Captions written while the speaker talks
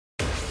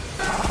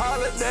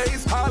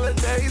Holidays,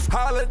 holidays,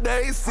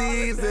 holiday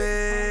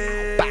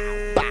season.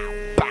 Bow,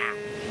 bow, bow.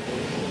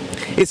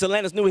 It's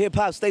Atlanta's new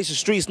hip-hop station,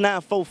 Streetz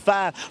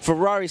 94.5.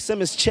 Ferrari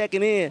Simmons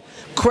checking in.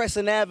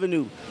 Crescent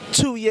Avenue,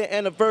 2-year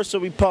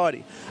anniversary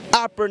party.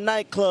 Opera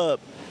Nightclub,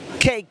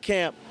 Cake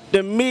Camp, the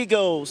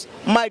Migos,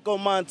 Myko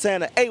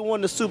Montana,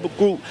 A1 the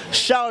Supergroup,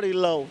 Shawty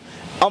Low,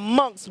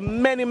 amongst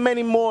many,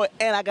 many more.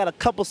 And I got a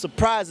couple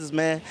surprises,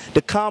 man.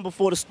 The calm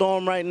before the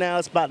storm right now,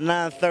 it's about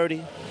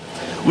 9:30.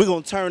 We're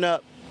gonna turn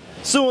up.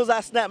 As soon as I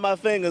snap my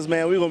fingers,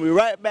 man, we're gonna be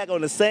right back on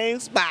the same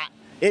spot.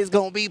 It's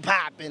gonna be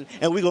popping,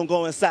 and we're gonna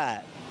go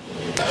inside.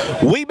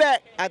 We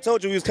back. I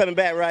told you we was coming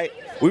back, right?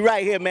 We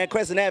right here, man.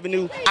 Crescent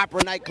Avenue,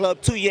 Opera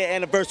Nightclub, 2-year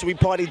anniversary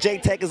party.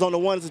 J-Tech is on the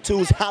ones and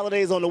twos.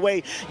 Holidays on the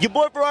way. Your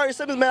boy Ferrari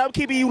Simmons, man. I'm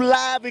keeping you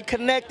live and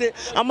connected.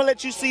 I'm gonna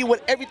let you see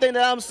what everything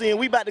that I'm seeing.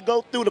 We about to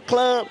go through the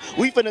club.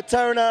 We finna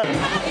turn up.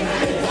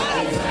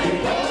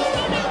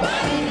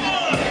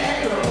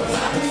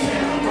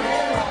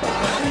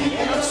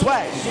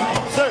 Swag,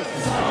 surf,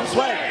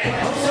 swag,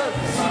 I'm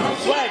surfing, I'm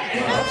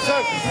swagging, I'm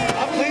surfing.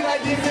 I'm clean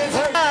like these kids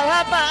hurt.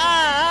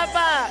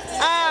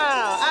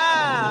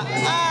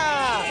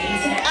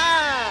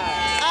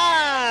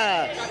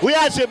 We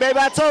out here, baby.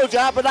 I told you,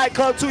 Opera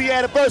Nightclub 2-year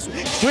anniversary.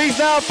 Streetz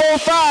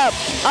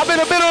 94.5. I'm in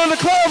the middle of the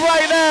club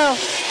right now.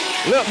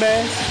 Look,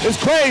 man, it's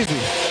crazy.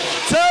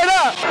 Turn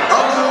up.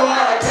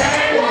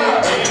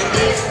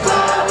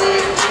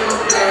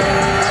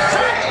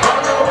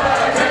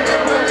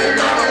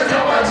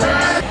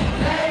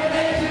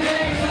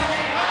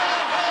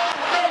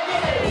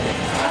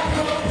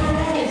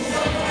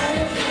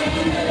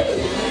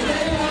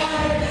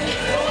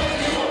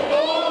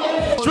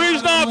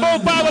 Streetz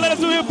 94.5, Atlanta's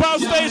new hip-hop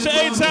station,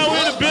 A-Town.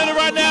 We're in the building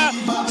right now.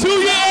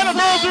 2-year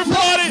anniversary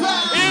party.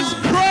 It's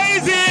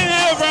crazy in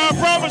here, bro, I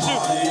promise you.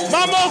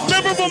 My most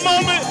memorable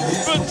moment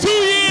for 2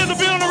 years of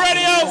being on the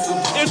radio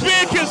is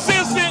being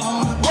consistent,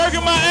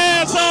 working my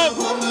ass off.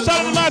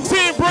 Shout out to my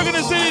team, Brooklyn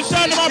the City.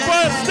 Shout out to my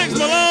brother, Sticks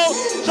Malone.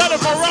 Shout out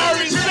to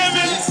Ferrari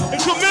Simmons,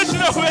 the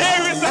commissioner for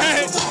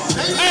everything.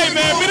 Hey,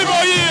 man, many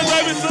more years,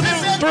 baby.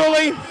 Salute.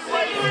 Truly,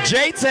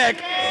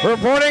 J-Tech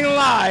reporting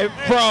live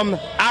from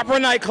Opera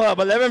Nightclub,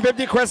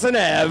 1150 Crescent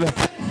Ave.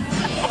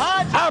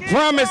 I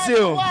promise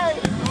you,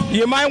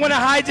 you might want to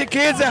hide your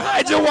kids and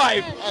hide your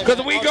wife, because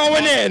we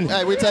going in.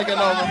 Hey, we taking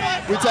over.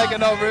 We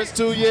taking over. It's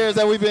 2 years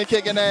that we've been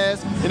kicking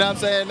ass. You know what I'm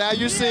saying? Now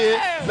you see it.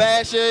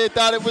 Last year you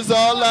thought it was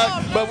all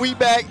luck, but we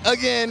back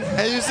again,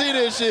 and you see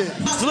this shit.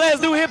 So let's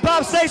do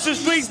hip-hop station,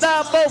 Streetz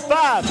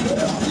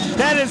 94.5.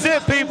 That is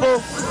it,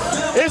 people.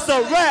 It's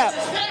a wrap.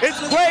 It's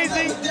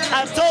crazy.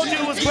 I told you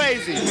it was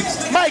crazy.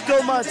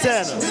 Myko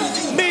Montana,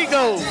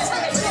 Migos,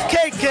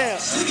 Cake Camp,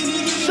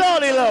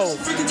 Shawty Low,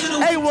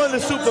 A1 the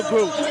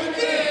Supergroup.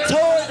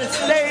 Tore the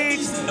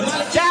stage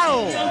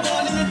down.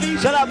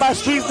 Shout out my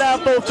Streetz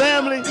 94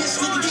 family,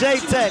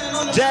 J-Tech,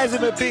 Jazzy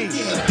McBee,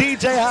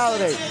 DJ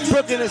Holiday,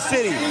 Brooklyn the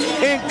City,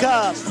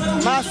 Incom,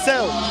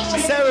 myself,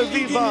 Sarah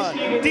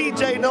Vivon,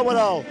 DJ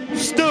Know-It-All,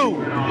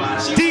 Stu,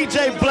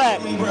 DJ Black,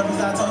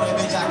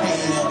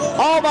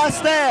 all my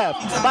staff,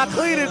 my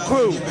cleaning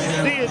crew,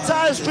 the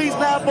entire Streetz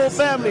 94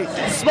 family,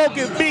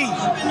 Smoking Beef,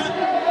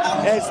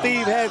 and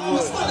Steve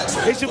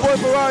Hegwood. It's your boy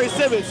Ferrari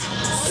Simmons,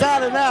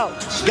 signing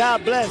out.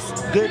 God bless.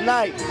 Good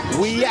night.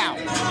 We out.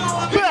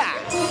 Bye.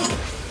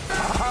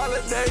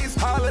 Holidays,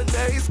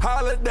 holidays,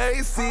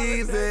 holiday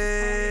season.